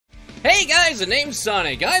Hey guys, the name's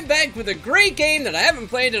Sonic. I'm back with a great game that I haven't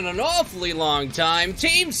played in an awfully long time,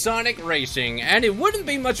 Team Sonic Racing. And it wouldn't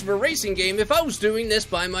be much of a racing game if I was doing this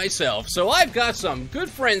by myself. So I've got some good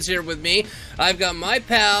friends here with me. I've got my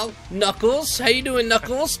pal, Knuckles. How you doing,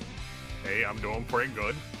 Knuckles? Hey, I'm doing pretty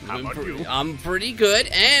good. How about you? I'm pretty good.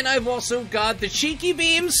 And I've also got the cheeky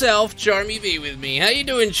bee himself, Charmy B, with me. How you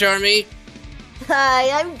doing, Charmy? Hi,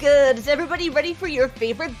 I'm good. Is everybody ready for your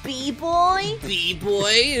favorite B-boy?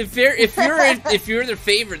 B-boy? If you're the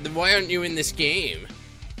favorite, then why aren't you in this game?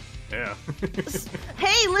 Yeah.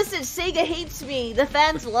 Hey, listen, Sega hates me. The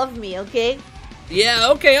fans love me, okay? Yeah,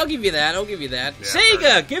 okay, I'll give you that. Yeah,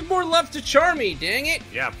 Sega, give more love to Charmy, dang it.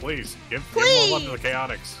 Yeah, please. Give more love to the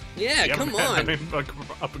Chaotix. Yeah, you come haven't on. had them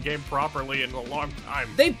up a game properly in a long time.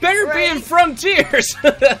 They better be in Frontiers.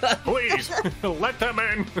 Please, let them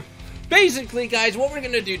in. Basically, guys, what we're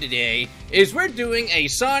going to do today is we're doing a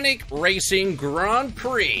Sonic Racing Grand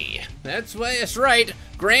Prix. That's right.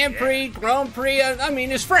 Grand Prix, I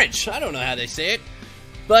mean, it's French. I don't know how they say it.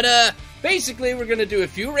 But, basically, we're going to do a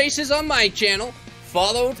few races on my channel,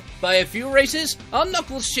 followed by a few races on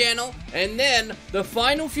Knuckles' channel, and then the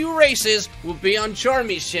final few races will be on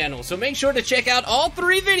Charmy's channel. So make sure to check out all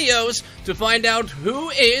 3 videos to find out who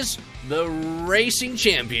is the racing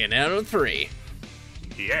champion out of 3.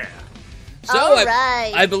 Yeah. So,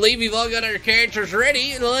 I believe we've all got our characters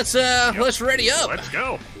ready. Let's ready up. Let's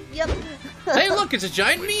go. Yep. Hey, look, it's a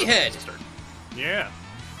giant meathead. Yeah.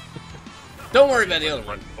 Don't worry about the other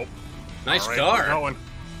one. Oh. Nice right, car. We're going.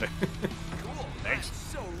 Thanks.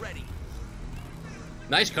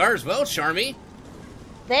 Nice car as well, Charmy.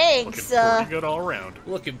 Thanks. Looking pretty good all around.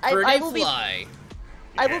 Looking pretty fly.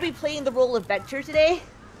 I will be playing the role of Vector today.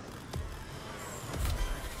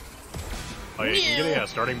 Oh, yeah, you can get a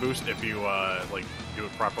starting boost if you like do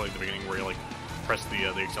it properly at the beginning, where you like press the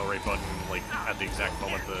accelerate button like at the exact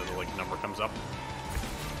moment the like number comes up.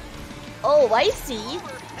 Oh, I see.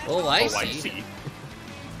 Oh, I see.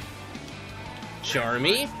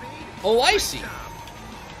 Charmy. Oh, I see.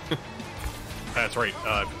 That's right.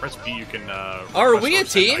 Press B, you can. Are we a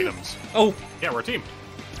team? Items. Oh, yeah, we're a team.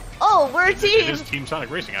 Oh, we're a team. It is Team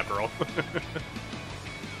Sonic Racing after all.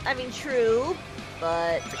 I mean, true,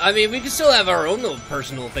 but I mean, we can still have our own little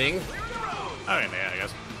personal thing. Oh yeah, I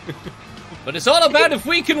guess. But it's all about if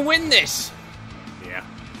we can win this. Yeah.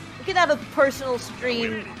 we can have a personal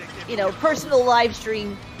stream, personal live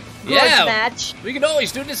stream. Yeah, match. We can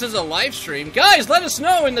always do this as a live stream. Guys, let us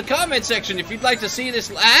know in the comment section if you'd like to see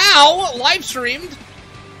this live streamed.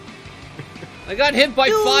 I got hit by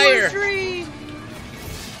fire. Stream.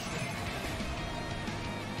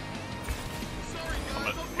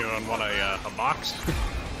 You want a box?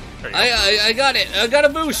 I got it. I got a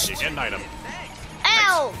boost. You get an item.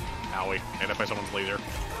 Ow! Nice. Owie. Hit it by someone's laser.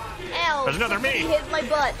 Ow! There's another me. He hit my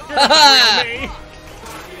butt. Me.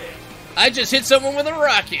 I just hit someone with a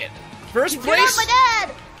rocket. First place. You're not my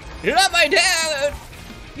dad. You're not my dad.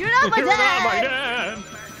 You're not my You're dad. not my dad.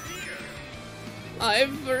 I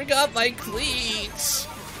forgot my cleats.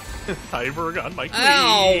 I forgot my cleats.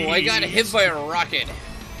 Ow! I got hit by a rocket.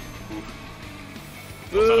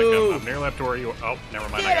 Ooh. I'm nearly up to where you. Oh, never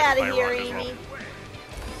mind. Get I out got of here, Amy. Amy.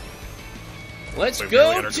 Let's So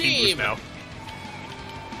go, team. Now.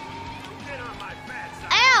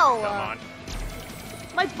 Ow! Come on.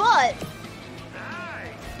 My butt.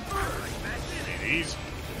 These.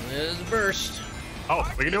 There's a burst. Oh,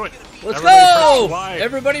 we can do it. Let's Everybody go! press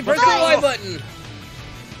Everybody press Let's the go. Y button.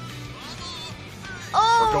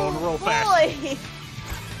 Oh, We're going real fast. boy.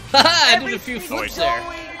 Haha, I did a few flips there.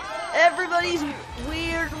 Everybody's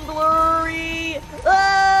weird and blurry.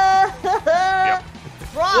 Ah! Yep.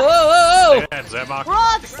 Rocks. Whoa, whoa, whoa! Yeah, Zabok.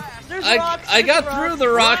 Rocks. There's rocks. I got There's through rocks. the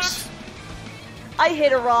rocks. I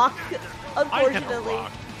hit a rock. I hit a Unfortunately.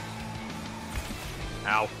 rock.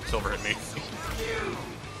 Ow, Silver hit me.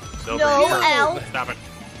 Silver, No, you ow. Stop it.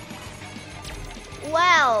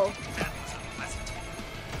 Wow.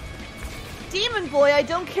 Demon Boy, I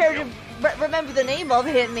don't care to remember the name of,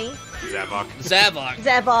 hit me. Zabok. Zabok.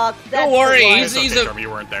 Zabok. That's Don't worry, the one. he's okay, a... Charmy, you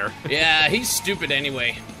weren't there. Yeah, he's stupid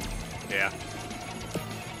anyway. Yeah.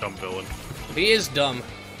 Dumb villain. He is dumb.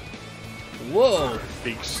 Whoa.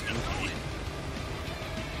 Big stinky.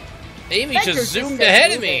 Amy Vector's just zoomed just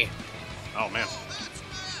ahead of moving. me. Oh, man.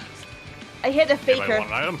 I hit a Anybody faker. want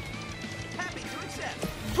an item?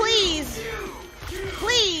 Please.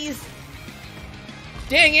 Please.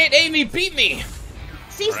 Dang it, Amy beat me.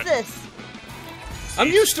 Cease Right. this. I'm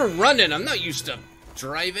used to running. I'm not used to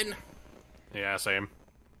driving. Yeah, same.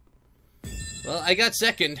 Well, I got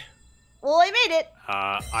second. Well, I made it.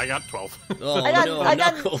 I got 12. Oh, I got- no, I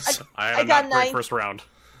got- Knuckles. I had I a got not great 9. first round.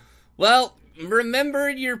 Well, remember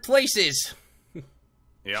your places.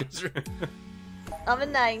 Yep. I'm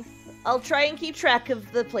in 9th. I'll try and keep track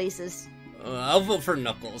of the places. I'll vote for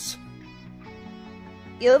Knuckles.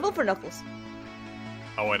 You'll vote for Knuckles.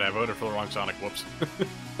 Oh wait, I voted for the wrong Sonic. Whoops.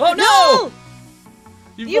 Oh no!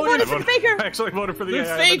 You voted for the Faker! I actually voted for The I meant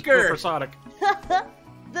to Faker! vote for Sonic.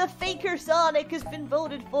 The Faker Sonic has been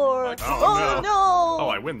voted for. Oh, no! Oh,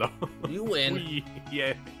 I win though. You win.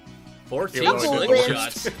 Yeah. 14 Knuckles sling wins.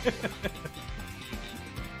 shots.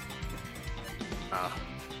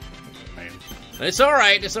 Man. It's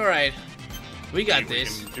alright, it's alright. We got We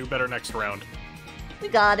this. can do better next round. We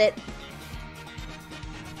got it.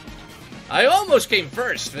 I almost came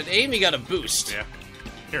first, but Amy got a boost. Yeah.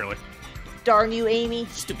 Nearly. Darn you, Amy.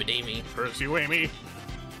 Stupid Amy. Curse you, Amy.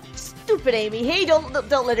 Stupid Amy. Hey, don't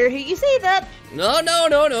let her hear you say that.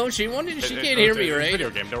 No. She wanted. She can't hear me, It's a right? video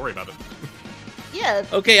game. Don't worry about it. Yeah.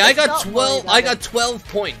 Okay, I let's got not worry 12. about I it. got 12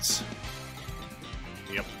 points.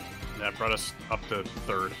 Yep. That brought us up to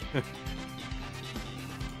 3rd.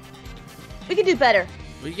 We can do better.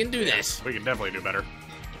 We can do this. We can definitely do better.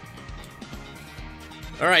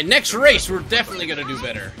 All right, next race, we're definitely gonna do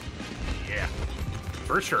better. Yeah.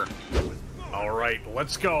 For sure. Alright,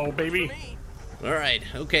 let's go, baby. All right,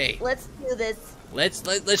 okay. Let's do this. Let's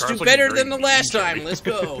do Car's better looking than the very last mean, time. Charmy. Let's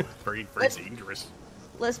go. Very Let's- dangerous.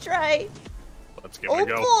 Let's try. Let's give Oh it a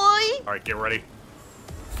go. boy! Alright, get ready.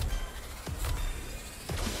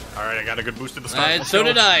 Alright, I got a good boost at the start. All right, Let's so go.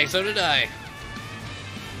 did I. So did I.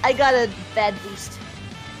 I got a bad boost.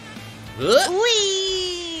 Huh?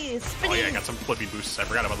 Whee! Oh Spinning. yeah, I got some flippy boosts. I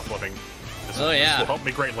forgot about the flipping. This yeah. will help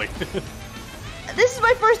me greatly. This is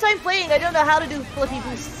my first time playing. I don't know how to do flippy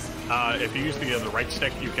boosts. If you use the right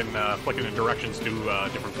stick, you can flick it in directions to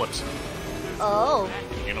different flips. Oh.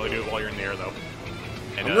 You can only do it while you're in the air, though.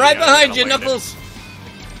 And, I'm right yeah, behind gotta you, land it. Knuckles.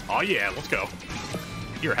 Oh yeah, let's go.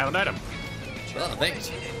 Here, have an item. Oh,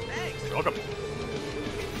 thanks. You're welcome.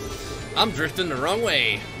 I'm drifting the wrong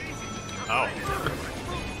way. Oh.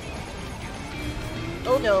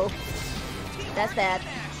 Oh no. That's bad.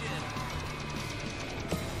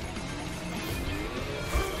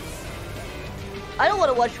 I don't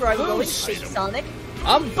want to watch where I'm going, Boost. Big Sonic.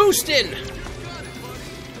 I'm boosting.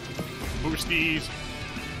 Boosties.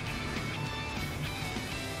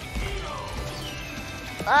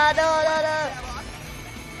 No.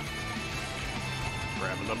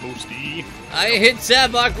 Grabbing the boosty. I hit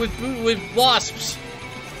Zabok with wasps.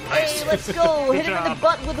 Hey, let's go. Good Hit him in the job.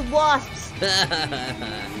 butt with the wasps. Right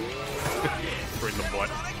in the butt.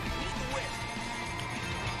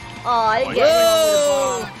 Oh, I didn't get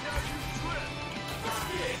Whoa! anyone with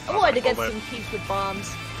a bomb. I wanted to get some peeps with bombs.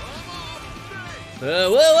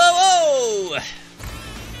 Whoa!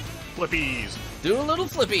 Flippies. Do a little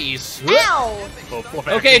flippies. Ow! Little flip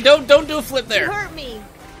Okay, action. don't do a flip You there. hurt me.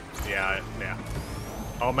 Yeah.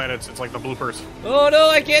 Oh man, it's like the bloopers. Oh no,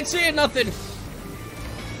 I can't see it. Nothing.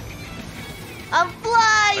 I'm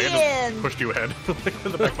I just flying! pushed you ahead, like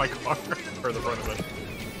in the back of my car, or the front of it.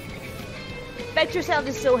 Vector Sound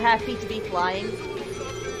is so happy to be flying.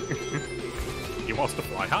 He wants to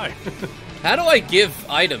fly high. How do I give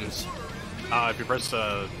items? If you press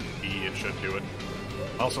B, it should do it.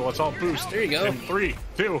 Also, let's all boost. There you go. In 3,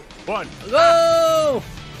 2, 1. Go!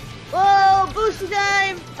 Whoa, boosty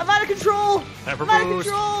time! I'm out of control! Hyper I'm out of boost.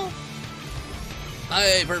 control!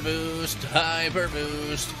 Hyper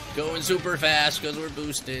boost. Going super fast because we're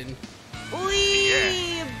boosting.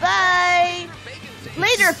 Whee! Yeah. Bye!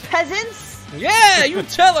 Later, peasants! Yeah, you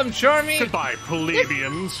tell him, Charmy. Goodbye,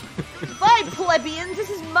 plebeians. Bye, plebeians! This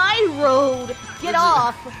is my road! Get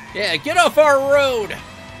off! Yeah, get off our road.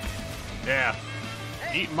 Yeah.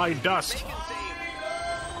 Eat my dust.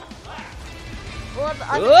 Well,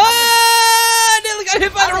 Ah! I nearly got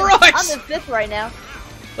hit by the rocks. I'm in 5th right now.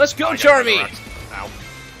 Let's go, Oh, I got hit by the Charmy. rocks. Ow.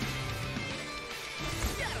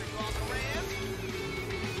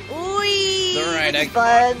 Whee! All right, this is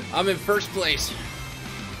fun. I'm in first place.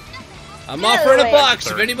 I'm Get offering a away. box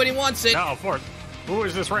if Third. anybody wants it. Now, fourth. Who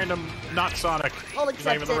is this random not Sonic? I'll He's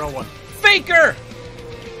not even accept the it. real one. Faker!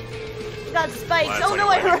 Got spikes. Well, Oh that's no,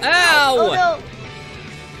 like I a hurt. Ow! Oh no.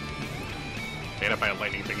 Hit by a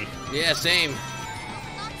lightning thingy. Yeah, same.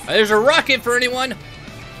 There's a rocket for anyone.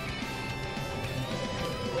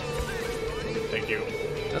 Thank you.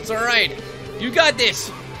 That's all right. You got this.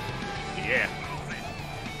 Yeah.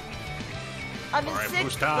 I'm in Alright, 6th.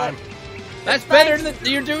 boost time. That's better than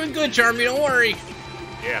you're doing good, Charmy. Don't worry.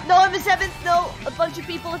 Yeah. No, I'm in 7th. No, a bunch of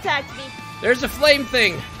people attacked me. There's a flame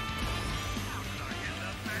thing.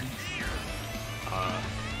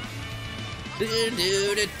 Do,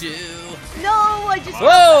 do, do, do. No, I just. Whoa!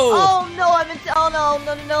 Oh no, I'm in. Oh no,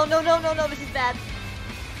 no, this is bad.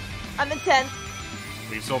 I'm in 10th.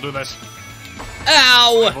 We can still do this.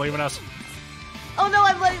 Ow! Believe in us. Oh no,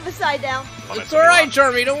 I'm letting the side down. Oh, It's alright,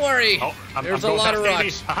 Charmy, don't worry. Oh, There's I'm a lot of going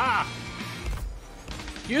rocks. Haha!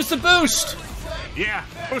 Use the boost! Yeah,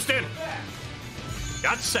 boost in.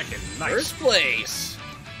 Got second. Nice. First place.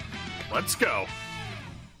 Let's go.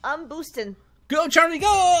 I'm boosting. Go, Charmy,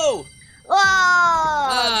 go!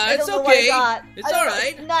 I it's don't know what okay. I got. It's I got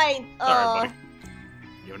alright. 9th. Alright, buddy.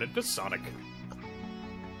 Giving it to Sonic.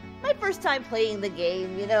 My first time playing the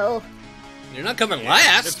game, you know. You're not coming It's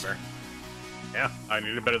last. fair. Yeah, I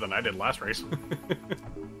did better than I did last race.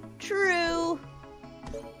 True.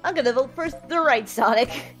 I'm gonna vote for the right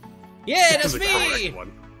Sonic. Yeah, that's The me! correct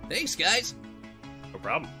one. Thanks, guys. No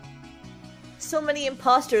problem. So many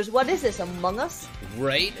imposters. What is this, Among Us?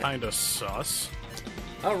 Right. Kinda sus.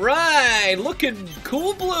 Alright, looking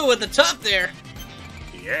cool blue at the top there.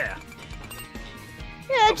 Yeah.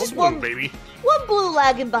 Yeah, Double just blue, one baby. blue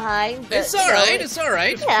lagging behind. But, It's you know, alright, it's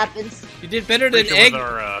alright. It happens. You did better than Pretty egg. sure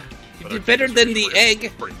with our, You with did our better teammates, than the we're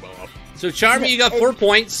egg. Pretty well up. So Charmy, you got 4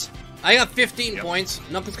 points. I got 15 Yep. points.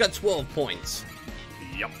 Knuckles got 12 points.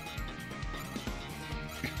 Yep.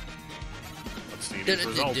 Let's see these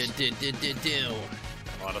results.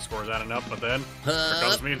 A lot of scores adding up, but then here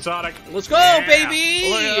comes me and Sonic. Let's go, Yeah, baby!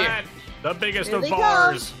 Look at that. The biggest Here of they come.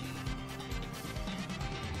 bars.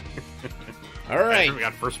 All right. We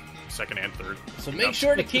got first, second, and third. So make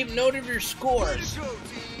sure to keep note of your scores.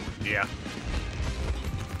 Yeah.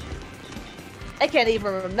 I can't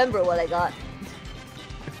even remember what I got.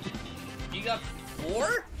 You got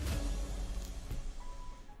 4?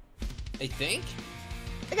 I think.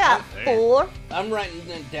 I got Okay. 4. I'm writing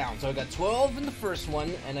it down. So I got 12 in the first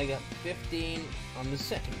one, and I got 15 on the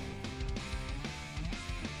second.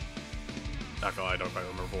 Not gonna lie, I don't quite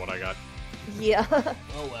remember what I got. Yeah.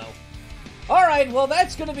 Oh well. Alright, well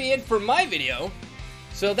that's gonna be it for my video.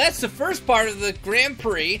 So that's the first part of the Grand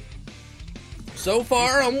Prix. So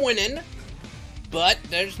far I'm winning, but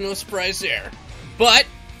there's no surprise there. But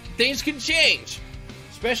things can change,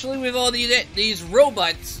 especially with all these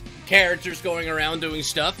robots characters going around doing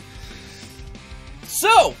stuff.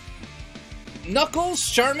 So, Knuckles,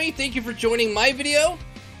 Charmy, thank you for joining my video.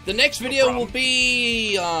 The next video will problem.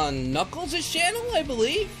 be on Knuckles' channel, I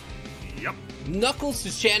believe. Yep.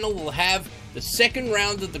 Knuckles' channel will have the second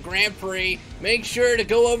round of the Grand Prix. Make sure to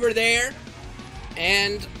go over there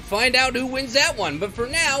and find out who wins that one. But for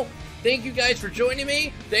now, thank you guys for joining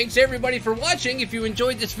me. Thanks everybody for watching. If you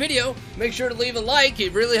enjoyed this video, make sure to leave a like.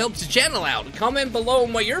 It really helps the channel out. Comment below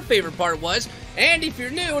on what your favorite part was. And if you're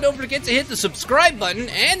new, don't forget to hit the subscribe button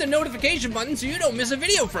and the notification button so you don't miss a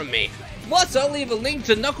video from me. Plus, I'll leave a link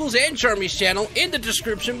to Knuckles and Charmy's channel in the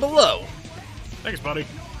description below. Thanks, buddy.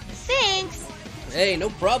 Thanks. Hey, no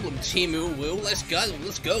problem, Timu. Will, let's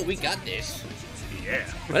go. We got this. Yeah.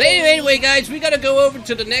 But anyway, guys, we gotta go over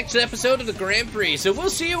to the next episode of the Grand Prix. So we'll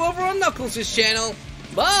see you over on Knuckles' channel.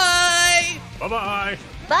 Bye! Bye-bye.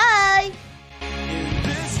 Bye. In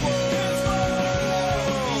this world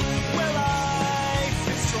where life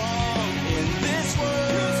is strong, in this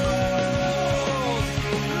world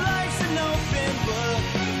life's an open book.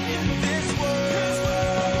 In this world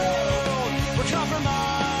where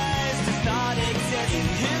compromise does not exist, in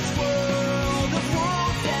his world